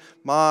me,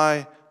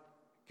 my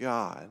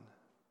God.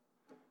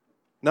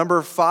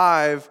 Number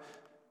 5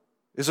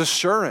 is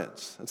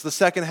assurance. It's the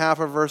second half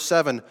of verse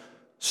 7.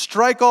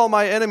 Strike all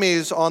my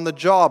enemies on the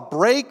jaw.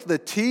 Break the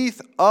teeth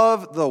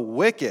of the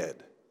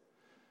wicked.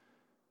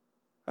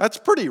 That's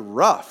pretty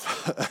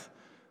rough.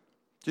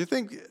 Do you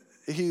think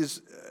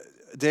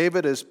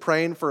David is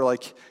praying for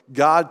like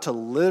God to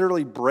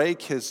literally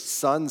break his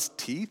son's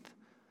teeth?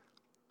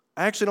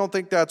 I actually don't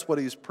think that's what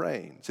he's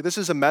praying. See, this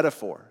is a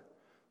metaphor.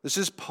 This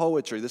is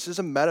poetry. This is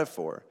a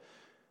metaphor.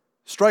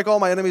 Strike all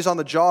my enemies on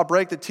the jaw,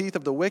 break the teeth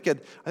of the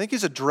wicked. I think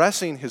he's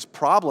addressing his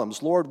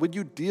problems. Lord, would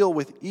you deal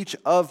with each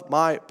of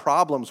my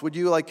problems? Would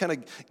you like kind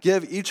of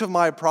give each of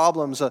my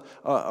problems a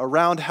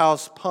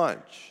roundhouse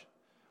punch?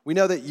 We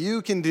know that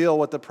you can deal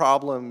with the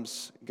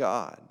problems,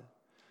 God.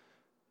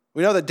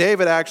 We know that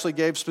David actually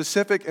gave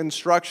specific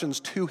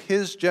instructions to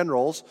his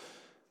generals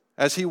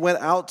as he went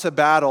out to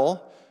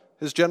battle.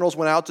 His generals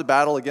went out to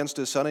battle against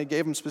his son. He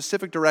gave him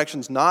specific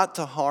directions not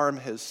to harm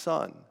his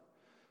son.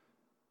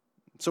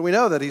 So we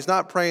know that he's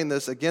not praying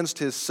this against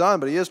his son,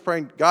 but he is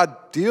praying, God,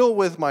 deal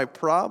with my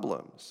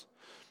problems.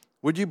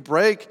 Would you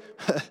break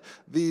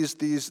these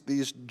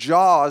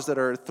jaws that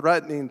are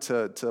threatening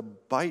to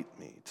bite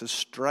me, to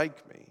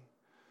strike me?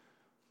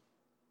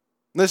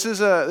 This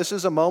is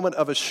a moment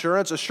of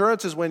assurance.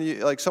 Assurance is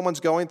when someone's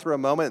going through a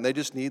moment and they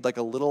just need like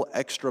a little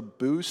extra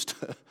boost.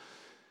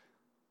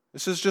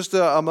 This is just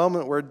a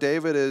moment where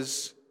David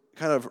is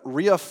kind of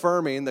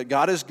reaffirming that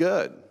God is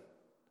good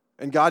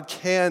and God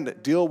can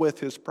deal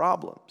with his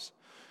problems.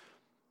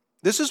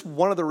 This is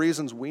one of the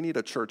reasons we need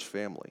a church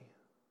family.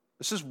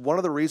 This is one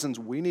of the reasons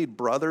we need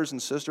brothers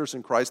and sisters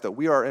in Christ that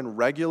we are in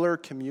regular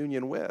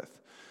communion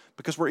with.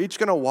 Because we're each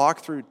going to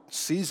walk through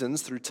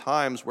seasons, through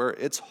times where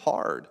it's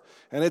hard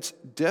and it's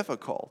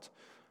difficult.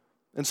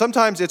 And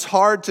sometimes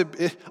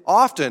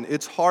often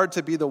it's hard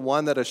to be the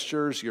one that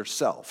assures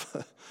yourself.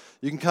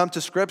 You can come to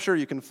Scripture,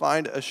 you can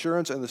find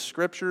assurance in the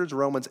Scriptures.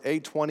 Romans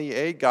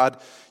 8:28,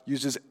 God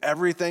uses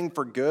everything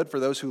for good for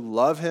those who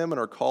love him and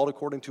are called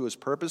according to his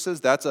purposes.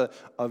 That's a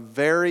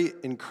very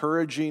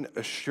encouraging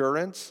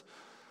assurance.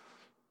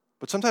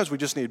 But sometimes we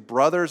just need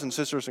brothers and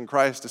sisters in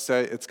Christ to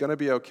say, it's going to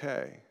be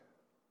okay.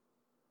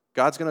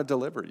 God's going to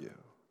deliver you.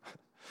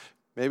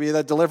 Maybe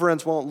that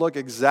deliverance won't look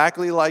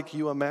exactly like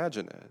you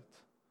imagine it.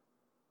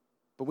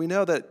 But we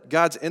know that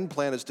God's end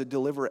plan is to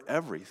deliver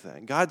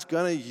everything. God's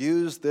going to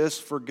use this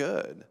for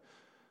good.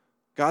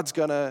 God's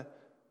going to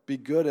be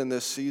good in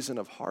this season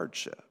of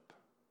hardship.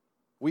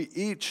 We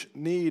each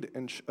need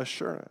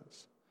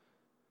assurance.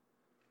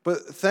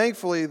 But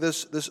thankfully,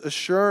 this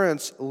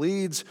assurance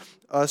leads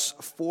us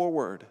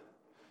forward.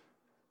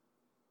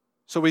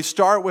 So we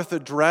start with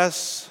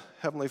address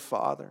Heavenly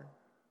Father.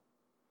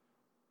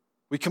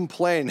 We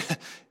complain,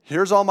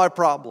 here's all my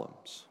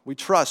problems. We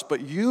trust,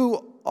 but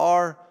you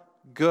are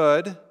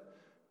good.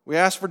 We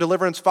ask for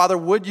deliverance. Father,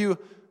 would you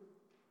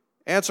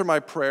answer my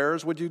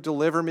prayers? Would you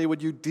deliver me?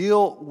 Would you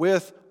deal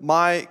with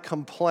my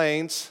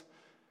complaints?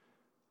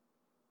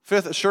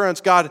 Fifth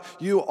assurance, God,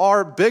 you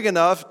are big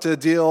enough to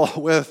deal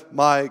with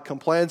my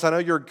complaints. I know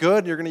you're good,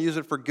 and you're going to use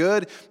it for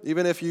good,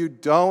 even if you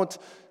don't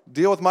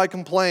deal with my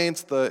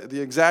complaints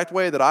the exact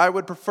way that I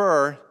would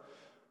prefer.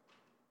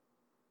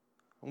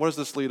 And what does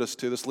this lead us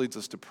to? This leads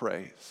us to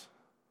praise.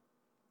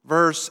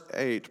 Verse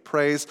 8,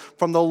 praise.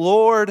 From the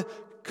Lord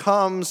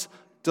comes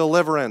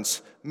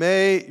deliverance.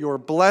 May your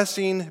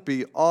blessing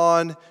be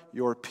on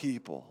your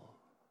people.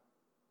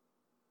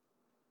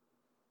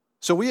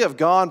 So we have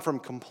gone from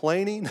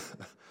complaining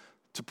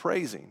to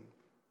praising.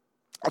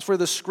 That's where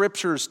the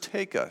Scriptures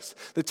take us.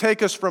 They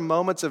take us from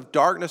moments of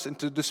darkness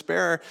into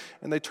despair,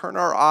 and they turn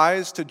our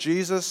eyes to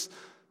Jesus,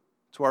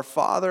 to our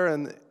Father,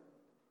 and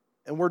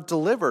we're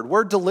delivered.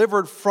 We're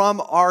delivered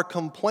from our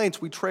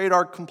complaints. We trade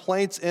our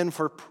complaints in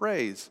for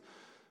praise.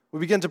 We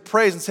begin to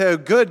praise and say how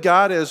good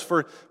God is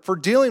for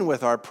dealing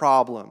with our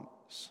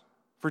problems,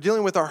 for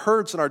dealing with our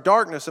hurts and our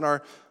darkness and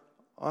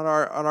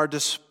our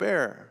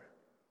despair.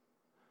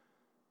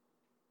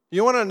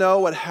 You want to know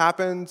what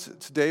happened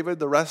to David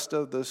the rest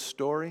of the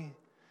story?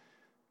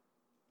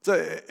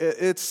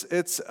 It's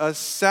a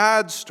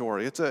sad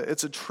story. It's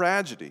a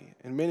tragedy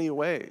in many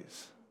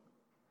ways.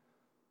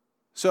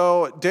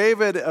 So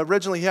David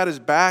originally he had his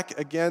back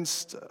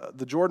against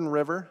the Jordan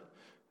River,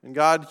 and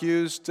God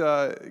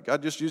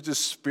just used His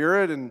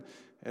Spirit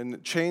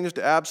and changed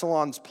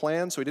Absalom's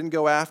plan. So He didn't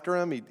go after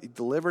him. He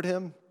delivered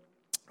him,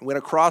 went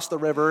across the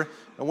river,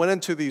 and went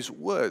into these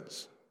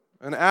woods.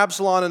 And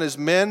Absalom and his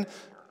men,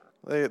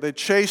 they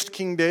chased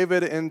King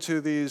David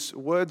into these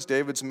woods.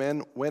 David's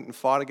men went and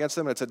fought against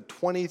them. And it said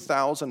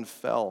 20,000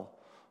 fell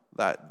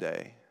that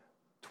day.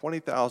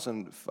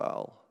 20,000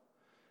 fell.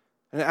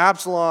 And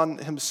Absalom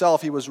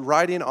himself, he was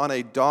riding on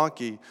a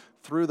donkey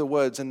through the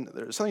woods. And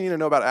there's something you need to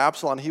know about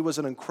Absalom. He was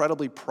an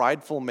incredibly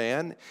prideful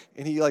man,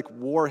 and he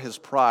wore his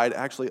pride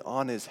actually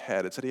on his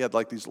head. It said he had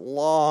these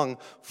long,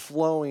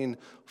 flowing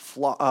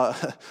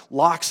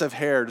locks of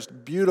hair,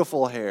 just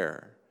beautiful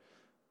hair.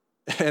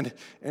 And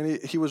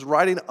he was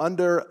riding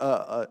under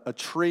a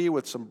tree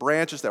with some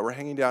branches that were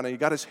hanging down, and he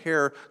got his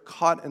hair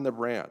caught in the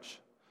branch.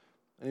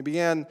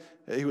 And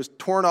he was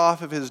torn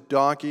off of his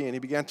donkey, and he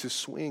began to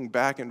swing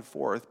back and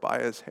forth by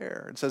his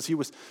hair. It says he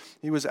was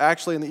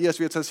actually, in the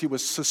ESV, it says he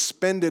was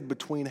suspended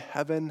between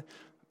heaven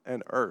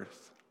and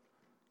earth,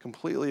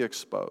 completely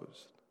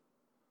exposed.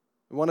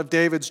 One of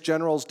David's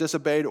generals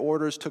disobeyed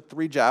orders, took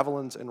 3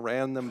 javelins, and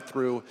ran them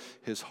through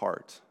his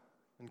heart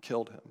and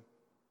killed him.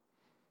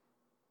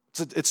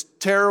 It's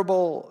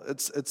terrible.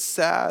 It's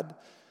sad.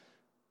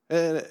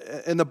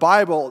 In the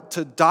Bible,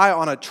 to die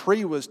on a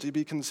tree was to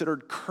be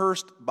considered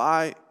cursed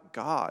by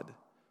God.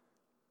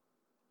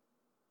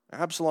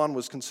 Absalom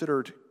was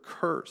considered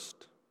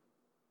cursed.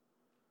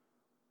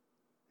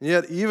 And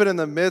yet, even in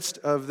the midst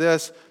of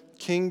this,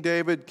 King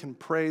David can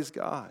praise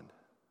God.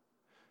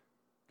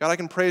 God, I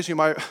can praise you.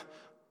 My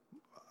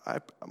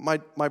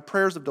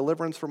prayers of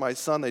deliverance for my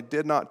son, they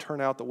did not turn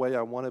out the way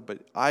I wanted, but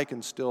I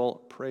can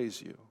still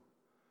praise you.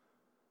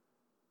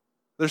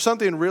 There's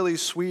something really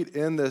sweet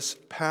in this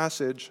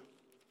passage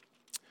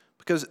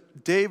because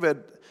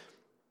David,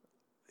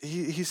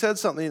 he said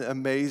something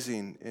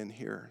amazing in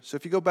here. So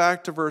if you go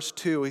back to verse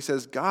 2, he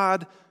says,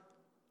 God,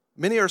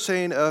 many are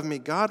saying of me,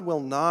 God will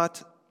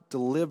not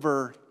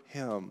deliver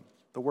him.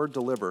 The word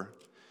deliver.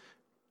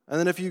 And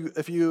then if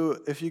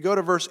you go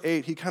to verse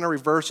 8, he kind of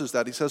reverses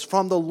that. He says,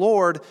 from the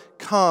Lord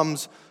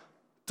comes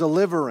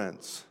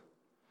deliverance.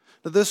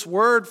 Now this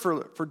word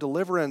for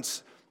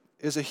deliverance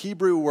is a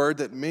Hebrew word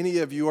that many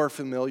of you are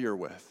familiar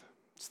with.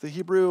 It's the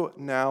Hebrew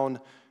noun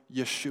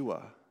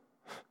Yeshua.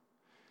 He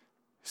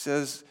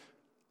says,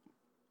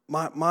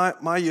 my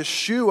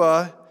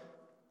Yeshua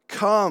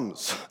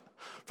comes.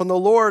 From the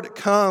Lord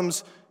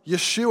comes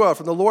Yeshua.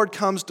 From the Lord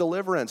comes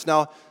deliverance.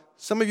 Now,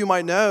 some of you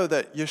might know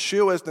that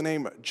Yeshua is the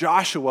name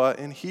Joshua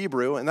in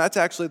Hebrew, and that's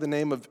actually the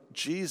name of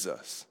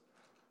Jesus.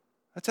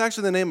 That's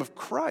actually the name of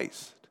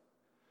Christ.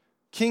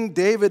 King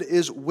David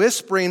is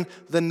whispering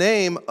the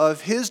name of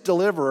his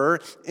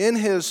deliverer in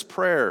his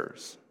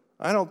prayers.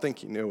 I don't think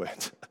he knew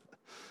it.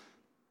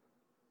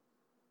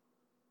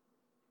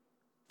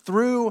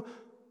 Through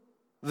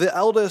the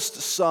eldest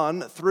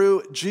son,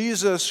 through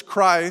Jesus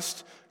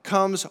Christ,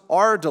 comes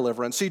our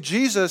deliverance. See,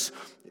 Jesus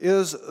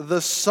is the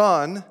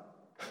Son.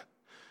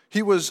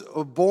 He was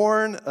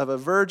born of a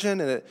virgin,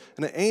 and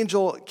an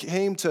angel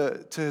came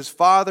to his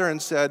father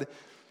and said,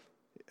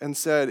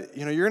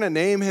 you're going to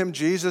name him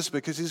Jesus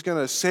because he's going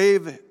to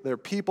save their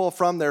people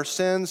from their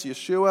sins.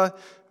 Yeshua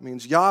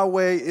means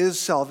Yahweh is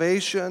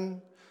salvation.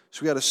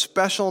 So we got a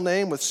special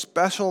name with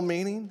special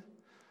meaning.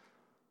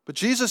 But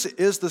Jesus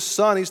is the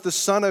Son. He's the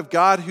Son of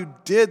God who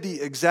did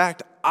the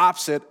exact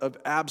opposite of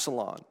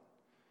Absalom.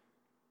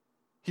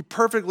 He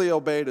perfectly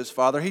obeyed his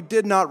father. He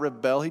did not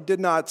rebel. He did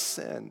not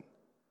sin.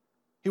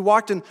 He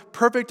walked in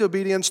perfect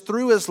obedience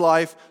through his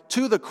life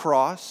to the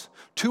cross,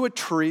 to a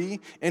tree,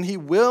 and he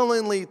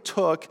willingly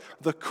took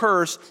the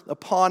curse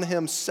upon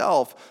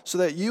himself so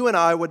that you and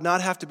I would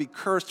not have to be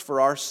cursed for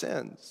our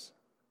sins.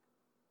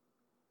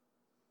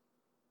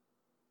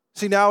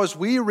 See, now as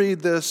we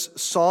read this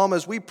psalm,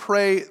 as we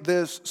pray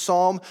this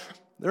psalm,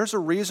 there's a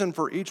reason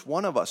for each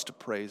one of us to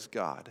praise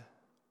God.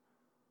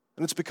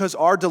 And it's because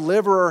our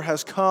deliverer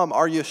has come,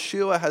 our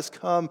Yeshua has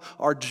come,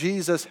 our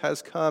Jesus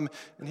has come,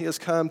 and he has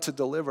come to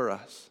deliver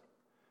us.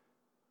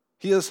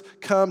 He has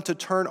come to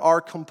turn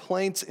our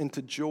complaints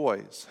into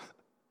joys.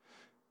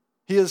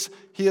 He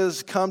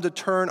has come to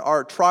turn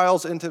our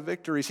trials into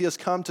victories. He has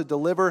come to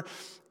deliver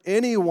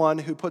anyone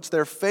who puts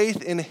their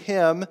faith in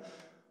him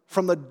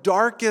from the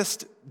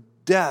darkest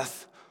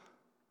death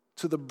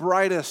to the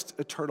brightest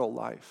eternal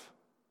life.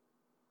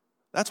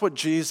 That's what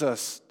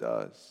Jesus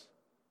does.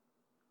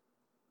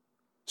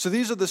 So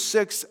these are the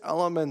 6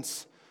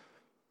 elements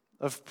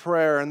of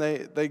prayer, and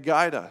they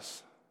guide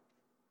us.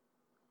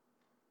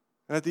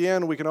 And at the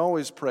end, we can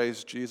always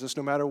praise Jesus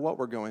no matter what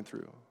we're going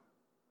through.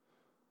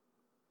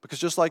 Because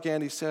just like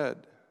Andy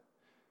said,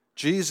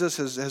 Jesus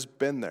has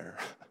been there.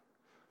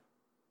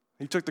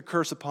 He took the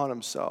curse upon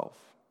himself.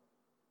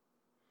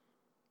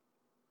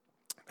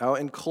 Now,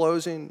 in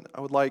closing,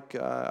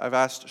 I've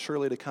asked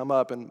Shirley to come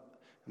up and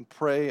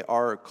pray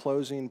our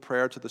closing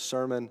prayer to the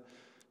sermon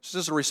just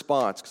as a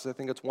response, because I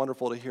think it's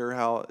wonderful to hear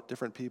how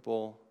different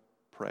people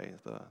pray.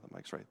 The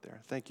mic's right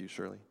there. Thank you,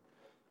 Shirley.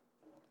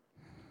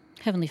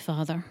 Heavenly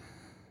Father,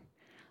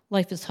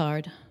 life is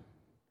hard.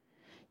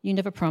 You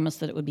never promised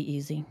that it would be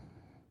easy.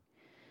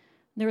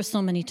 There are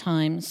so many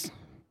times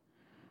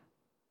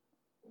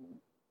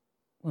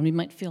when we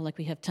might feel like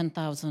we have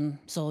 10,000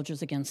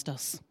 soldiers against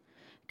us,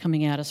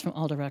 coming at us from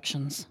all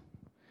directions.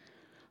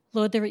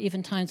 Lord, there are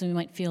even times when we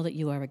might feel that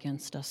you are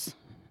against us.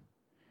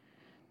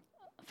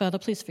 Father,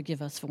 please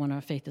forgive us for when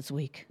our faith is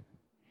weak.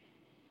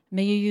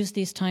 May you use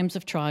these times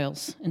of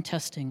trials and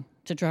testing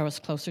to draw us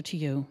closer to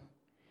you.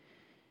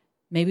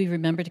 May we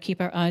remember to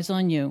keep our eyes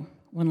on you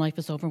when life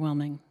is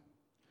overwhelming.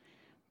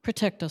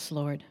 Protect us,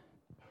 Lord,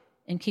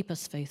 and keep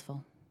us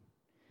faithful.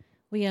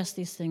 We ask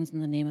these things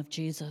in the name of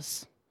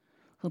Jesus,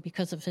 who,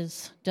 because of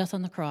his death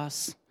on the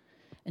cross,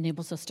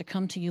 enables us to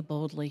come to you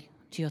boldly,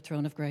 to your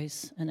throne of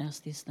grace, and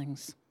ask these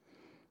things.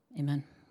 Amen.